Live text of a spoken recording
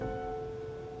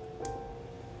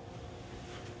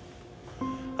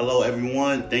Hello,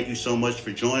 everyone. Thank you so much for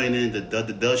joining the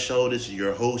Dubbz show. This is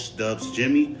your host, Dubbz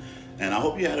Jimmy, and I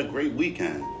hope you had a great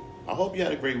weekend.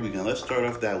 Let's start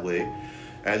off that way.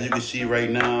 As you can see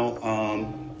right now,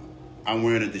 I'm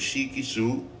wearing a dashiki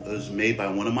suit. It was made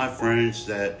by one of my friends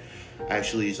that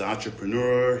actually is an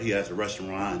entrepreneur. He has a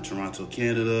restaurant in Toronto,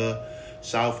 Canada,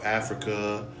 South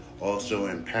Africa, also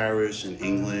in Paris in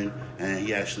England, and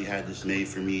he actually had this made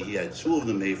for me. He had two of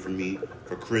them made for me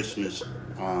for Christmas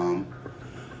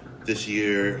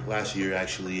last year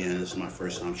actually, and this is my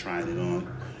first time trying it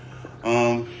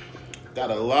on.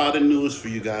 Got a lot of news for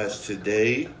you guys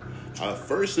today.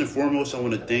 First and foremost, I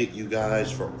want to thank you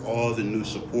guys for all the new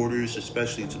supporters,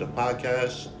 especially to the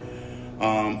podcast.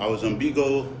 I was on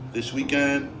Bigo this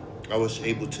weekend. I was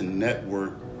able to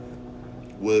network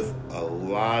with a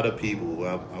lot of people.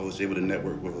 I was able to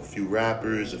network with a few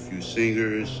rappers, a few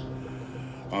singers,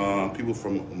 people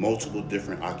from multiple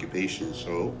different occupations.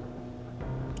 So,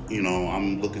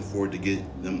 I'm looking forward to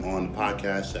get them on the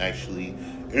podcast to actually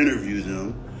interview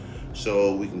them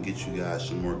so we can get you guys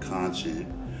some more content.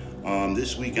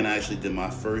 This weekend I actually did my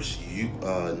first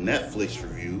Netflix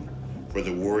review for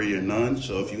The Warrior Nun.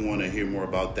 So if you want to hear more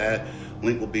about that,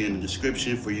 link will be in the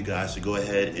description for you guys to go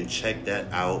ahead and check that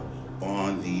out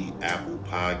on the Apple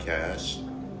Podcast.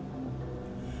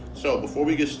 So before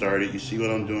we get started, you see what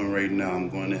I'm doing right now. I'm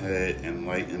going ahead and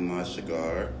lighting my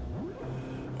cigar.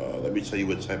 Let me tell you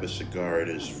what type of cigar it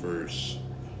is first.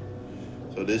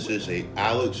 So this is a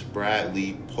Alex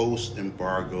Bradley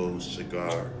post-embargo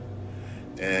cigar.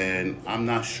 And I'm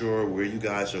not sure where you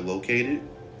guys are located,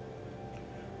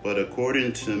 but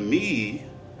according to me,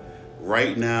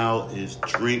 right now is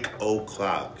drink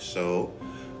o'clock. So,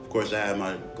 of course, I have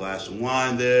my glass of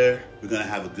wine there. We're going to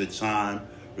have a good time.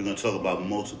 We're going to talk about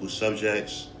multiple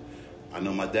subjects. I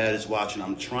know my dad is watching.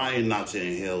 I'm trying not to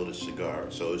inhale the cigar,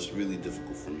 so it's really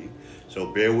difficult for me.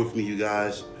 So bear with me, you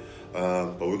guys.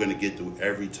 But we're going to get through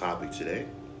every topic today.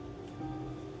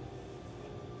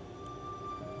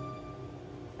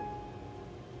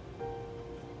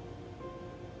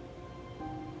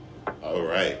 All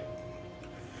right.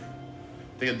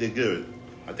 I think I did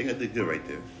good right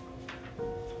there.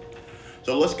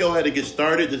 So let's go ahead and get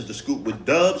started. This is the Scoop with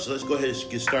Dubbz. Let's go ahead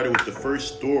and get started with the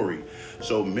first story.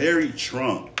 So Mary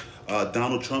Trump,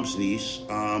 Donald Trump's niece,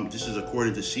 this is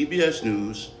according to CBS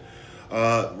News.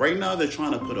 Right now they're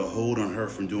trying to put a hold on her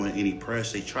from doing any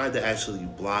press. They tried to actually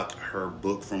block her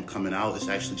book from coming out. It's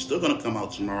actually still going to come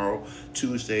out tomorrow,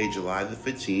 Tuesday, July the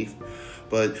 15th.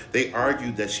 But they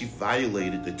argued that she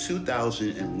violated the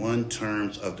 2001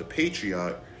 terms of the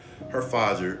patriarch, her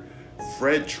father,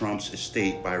 Fred Trump's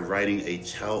estate, by writing a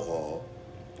tell-all.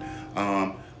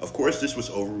 Of course, this was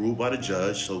overruled by the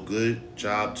judge, so good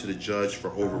job to the judge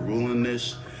for overruling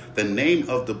this. The name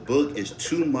of the book is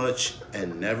Too Much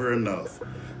and Never Enough: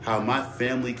 How My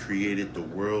Family Created the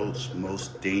World's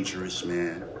Most Dangerous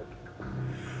Man.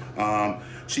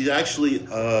 She's actually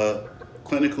a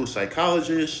clinical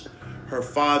psychologist. Her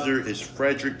father is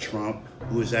Frederick Trump,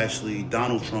 who is actually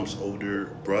Donald Trump's older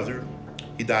brother.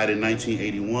 He died in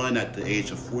 1981 at the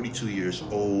age of 42 years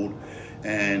old,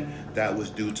 and that was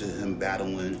due to him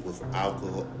battling with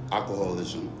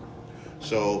alcoholism.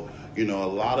 So, a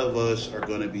lot of us are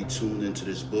going to be tuned into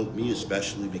this book, me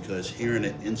especially, because hearing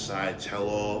an inside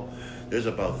tell-all, there's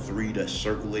about 3 that's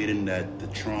circulating that the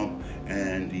Trump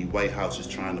and the White House is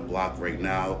trying to block right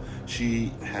now.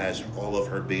 She has all of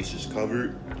her bases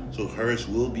covered, so hers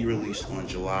will be released on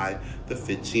July the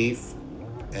 15th,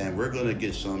 and we're going to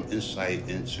get some insight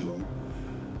into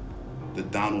the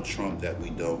Donald Trump that we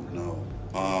don't know.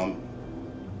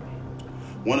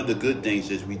 One of the good things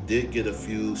is we did get a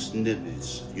few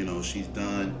snippets. She's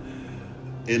done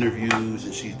interviews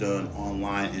and she's done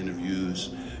online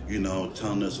interviews,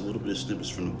 telling us a little bit of snippets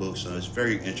from the book. So it's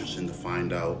very interesting to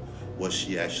find out what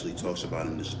she actually talks about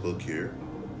in this book here.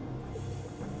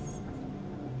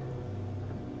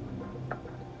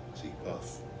 See,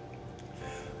 puff.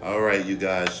 All right, you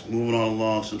guys, moving on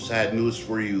along. Some sad news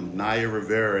for you. Naya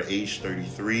Rivera, age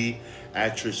 33,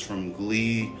 actress from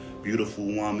Glee, beautiful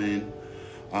woman.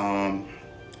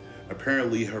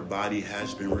 Apparently her body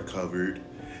has been recovered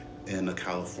in a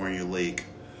California lake.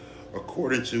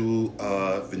 According to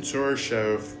Ventura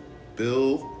Sheriff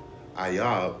Bill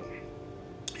Ayab,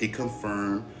 he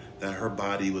confirmed that her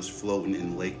body was floating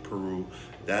in Lake Peru.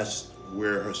 That's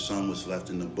where her son was left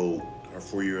in the boat. Her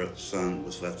 4-year-old son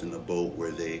was left in the boat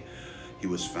where he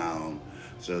was found.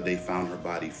 So they found her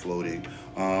body floating.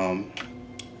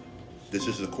 This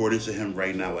is according to him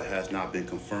right now. It has not been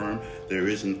confirmed. There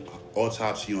is an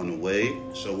autopsy on the way,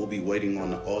 so we'll be waiting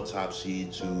on the autopsy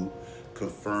to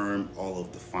confirm all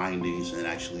of the findings and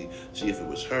actually see if it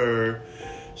was her,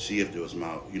 see if there was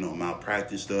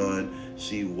malpractice done,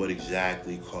 see what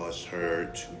exactly caused her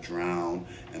to drown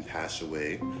and pass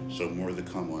away. So more to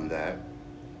come on that.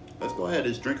 Let's go ahead.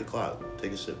 It's drink o'clock.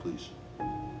 Take a sip, please.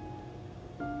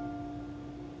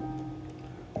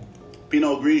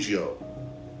 Pinot Grigio.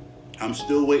 I'm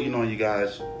still waiting on you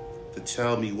guys to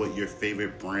tell me what your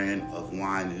favorite brand of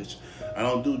wine is. I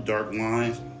don't do dark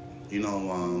wines.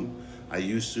 I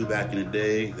used to back in the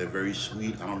day. They're very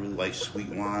sweet. I don't really like sweet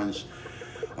wines.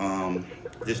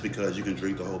 Just because you can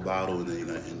drink the whole bottle and then you're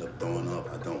going to end up throwing up.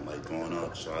 I don't like throwing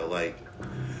up. So I like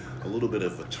a little bit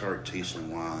of a tart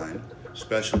tasting wine,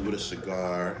 especially with a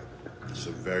cigar. It's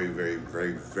a very, very,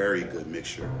 very, very good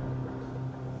mixture.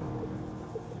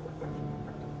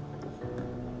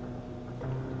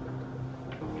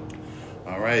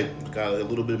 All right, got a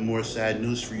little bit more sad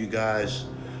news for you guys.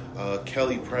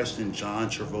 Kelly Preston, John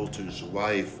Travolta's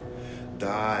wife,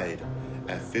 died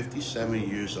at 57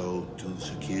 years old due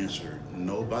to cancer.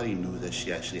 Nobody knew that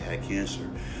she actually had cancer.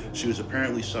 She was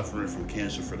apparently suffering from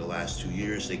cancer for the last 2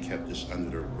 years. They kept this under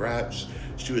their wraps.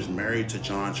 She was married to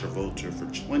John Travolta for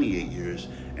 28 years,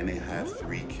 and they have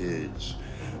 3 kids.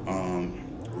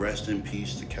 Rest in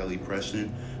peace to Kelly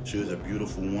Preston. She was a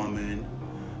beautiful woman.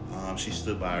 She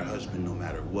stood by her husband no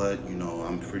matter what.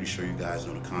 I'm pretty sure you guys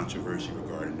know the controversy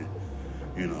regarding it.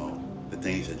 The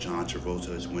things that John Travolta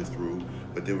has went through.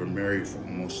 But they were married for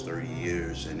almost 30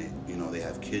 years, and they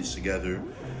have kids together.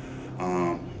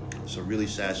 It's a really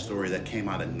sad story that came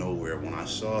out of nowhere. When I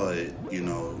saw it,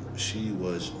 she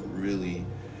was really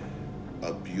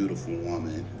a beautiful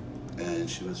woman, and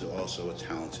she was also a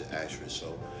talented actress.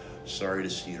 So sorry to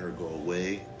see her go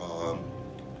away.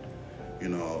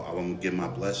 I want to give my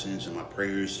blessings and my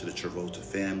prayers to the Travolta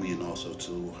family and also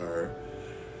to her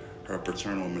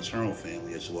paternal and maternal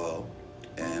family as well.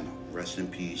 And rest in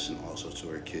peace, and also to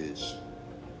her kids.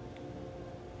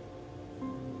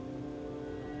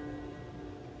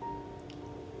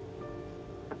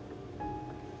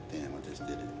 Damn, I just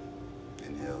did it.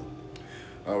 Inhale.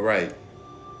 All right.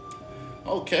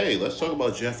 Okay, let's talk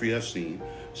about Jeffrey Epstein.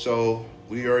 So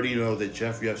we already know that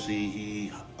Jeffrey Epstein,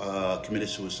 he committed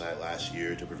suicide last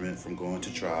year to prevent from going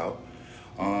to trial.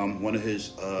 One of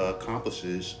his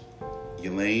accomplices,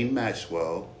 Elaine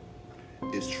Maxwell,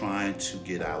 is trying to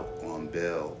get out on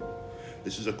bail.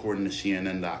 This is according to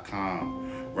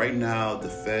CNN.com. Right now, the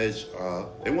feds,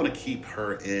 they want to keep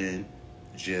her in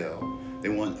jail. They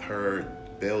want her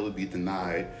bail to be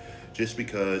denied just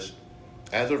because,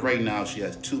 as of right now, she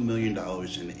has $2 million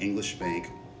in the English bank.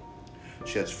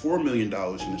 She has $4 million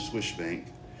in the Swiss bank.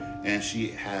 And she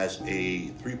has a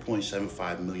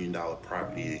 $3.75 million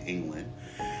property in England.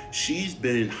 She's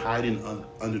been hiding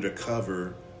under the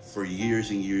cover for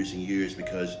years and years and years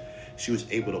because she was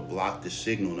able to block the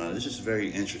signal. Now, this is very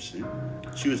interesting.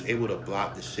 She was able to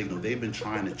block the signal. They've been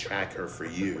trying to track her for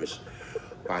years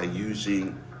by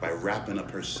wrapping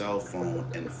up her cell phone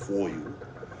in foil.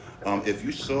 If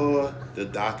you saw the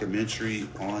documentary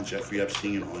on Jeffrey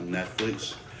Epstein on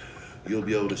Netflix, you'll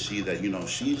be able to see that,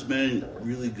 she's been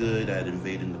really good at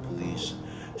evading the police.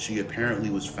 She apparently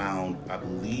was found, I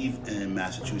believe, in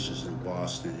Massachusetts and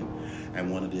Boston, at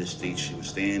one of the estates she was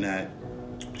staying at.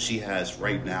 She has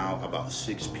right now about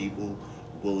 6 people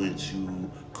willing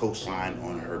to co-sign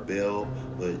on her bail,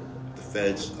 but the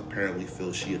feds apparently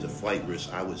feel she is a flight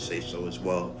risk. I would say so as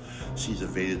well. She's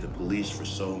evaded the police for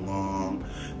so long.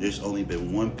 There's only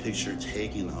been one picture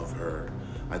taken of her,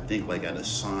 I think like at a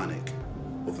Sonic,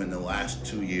 within the last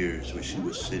 2 years, where she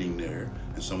was sitting there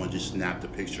and someone just snapped a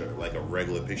picture, like a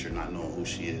regular picture, not knowing who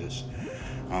she is.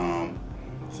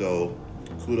 So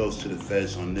kudos to the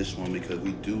feds on this one, because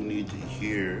we do need to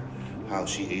hear how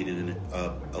she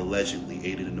allegedly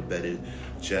aided and abetted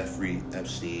Jeffrey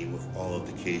Epstein with all of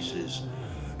the cases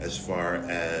as far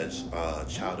as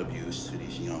child abuse to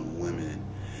these young women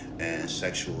and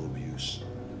sexual abuse.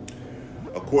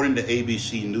 According to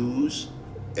ABC News,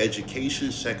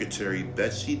 Education Secretary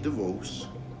Betsy DeVos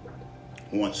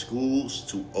wants schools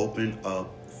to open up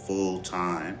full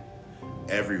time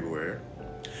everywhere.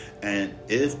 And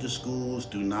if the schools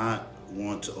do not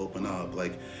want to open up,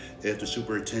 like if the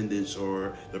superintendents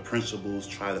or the principals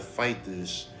try to fight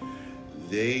this,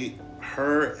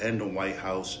 her and the White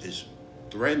House is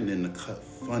threatening to cut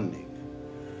funding.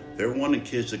 They're wanting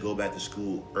kids to go back to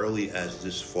school early as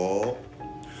this fall.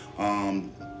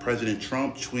 President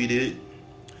Trump tweeted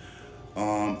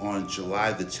on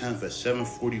July the 10th at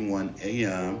 7:41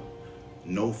 a.m.,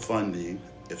 no funding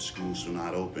if schools do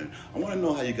not open. I want to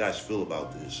know how you guys feel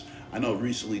about this. I know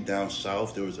recently down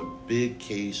south there was a big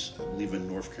case, I believe in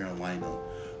North Carolina,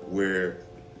 where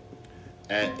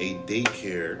at a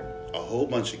daycare, a whole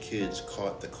bunch of kids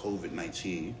caught the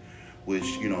COVID-19. which,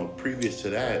 previous to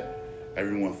that,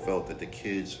 everyone felt that the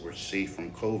kids were safe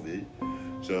from COVID.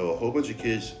 So a whole bunch of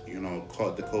kids,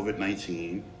 caught the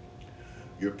COVID-19.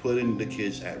 You're putting the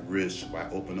kids at risk by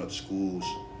opening up schools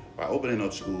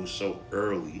so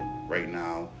early right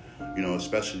now,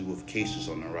 especially with cases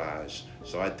on the rise.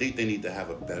 So I think they need to have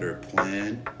a better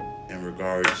plan in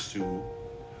regards to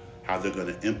how they're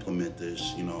going to implement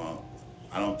this.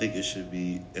 I don't think it should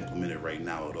be implemented right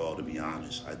now at all, to be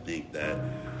honest. I think that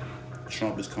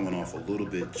Trump is coming off a little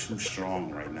bit too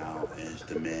strong right now in his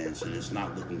demands, and it's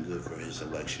not looking good for his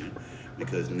election,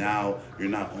 because now you're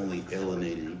not only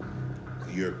alienating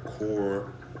your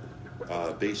core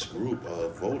base group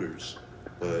of voters,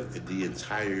 but the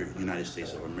entire United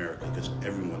States of America, because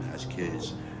everyone has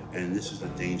kids. And this is a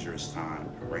dangerous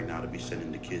time right now to be sending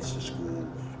the kids to school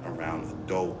around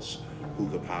adults who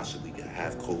could possibly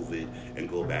have COVID and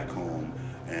go back home.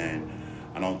 And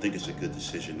I don't think it's a good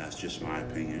decision. That's just my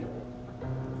opinion.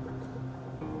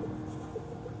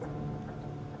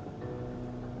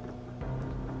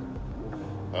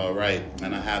 All right,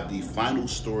 and I have the final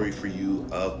story for you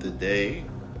of the day.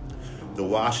 The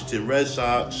Washington Red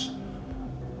Sox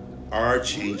are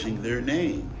changing their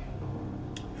name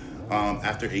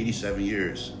after 87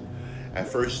 years. At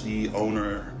first, the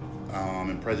owner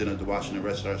and president of the Washington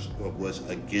Red Sox was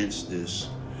against this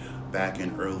back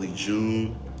in early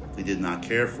June. They did not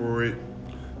care for it,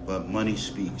 but money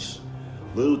speaks.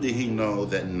 Little did he know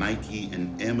that Nike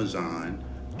and Amazon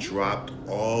dropped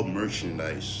all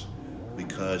merchandise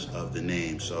because of the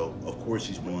name. So of course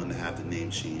he's willing to have the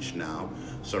name changed now.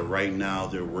 So right now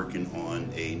they're working on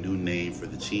a new name for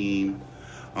the team.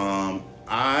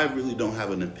 I really don't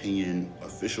have an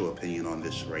official opinion on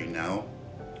this right now.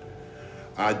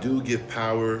 I do give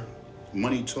power.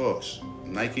 Money talks.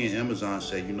 Nike and Amazon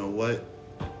say, you know what?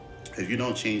 If you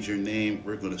don't change your name,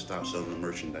 we're going to stop selling the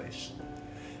merchandise.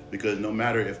 Because no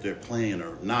matter if they're playing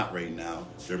or not right now,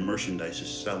 their merchandise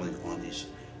is selling on these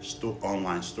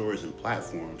online stores and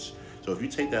platforms. So if you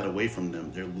take that away from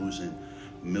them, they're losing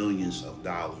millions of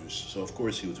dollars. So of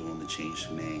course he was willing to change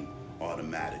the name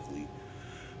automatically.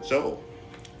 So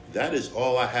that is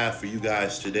all I have for you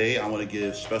guys today. I want to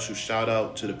give special shout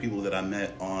out to the people that I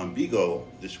met on Bigo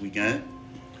this weekend.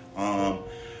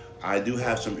 I do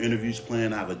have some interviews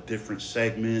planned. I have a different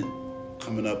segment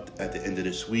coming up at the end of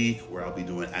this week where I'll be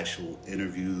doing actual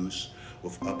interviews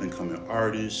with up and coming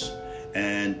artists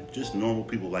and just normal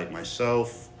people like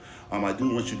myself. I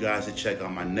do want you guys to check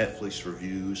out my Netflix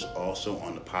reviews also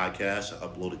on the podcast. I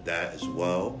uploaded that as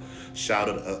well. Shout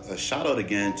out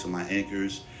again to my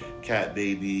anchors, Cat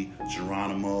Baby,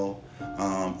 Geronimo.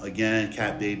 Again,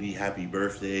 Cat Baby, happy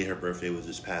birthday. Her birthday was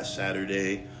this past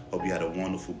Saturday. Hope you had a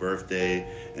wonderful birthday.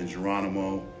 And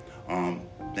Geronimo,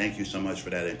 thank you so much for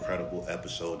that incredible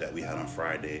episode that we had on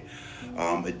Friday.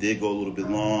 It did go a little bit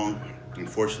long.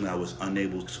 Unfortunately, I was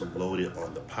unable to load it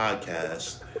on the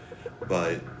podcast,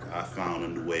 but I found a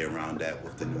new way around that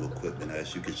with the new equipment.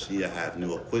 As you can see, I have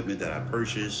new equipment that I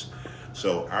purchased.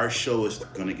 So our show is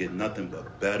going to get nothing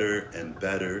but better and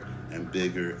better and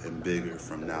bigger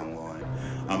from now on.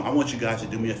 I want you guys to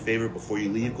do me a favor before you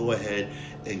leave. Go ahead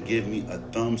and give me a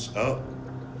thumbs up.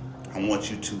 I want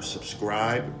you to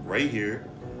subscribe right here.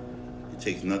 It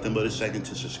takes nothing but a second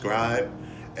to subscribe.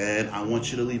 And I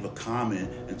want you to leave a comment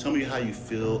and tell me how you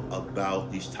feel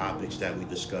about these topics that we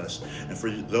discussed. And for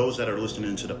those that are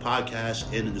listening to the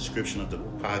podcast, in the description of the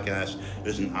podcast,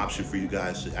 there's an option for you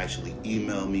guys to actually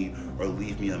email me or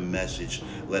leave me a message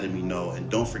letting me know.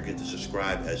 And don't forget to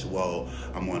subscribe as well.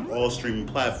 I'm on all streaming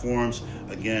platforms.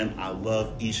 Again, I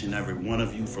love each and every one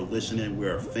of you for listening.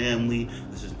 We're a family.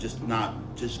 This is just not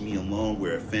just me alone.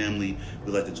 We're a family.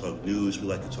 We like to talk news. We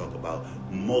like to talk about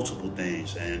multiple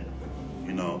things. And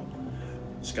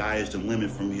sky is the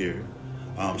limit from here.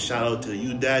 Shout out to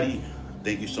you, Daddy.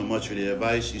 Thank you so much for the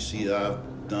advice. You see, I've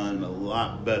done a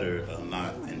lot better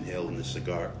not inhaling the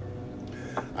cigar.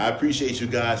 I appreciate you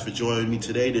guys for joining me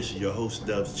today. This is your host,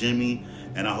 Dubbz Jimmy,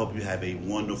 and I hope you have a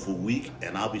wonderful week,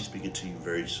 and I'll be speaking to you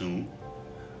very soon.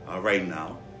 All right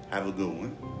now, have a good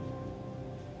one.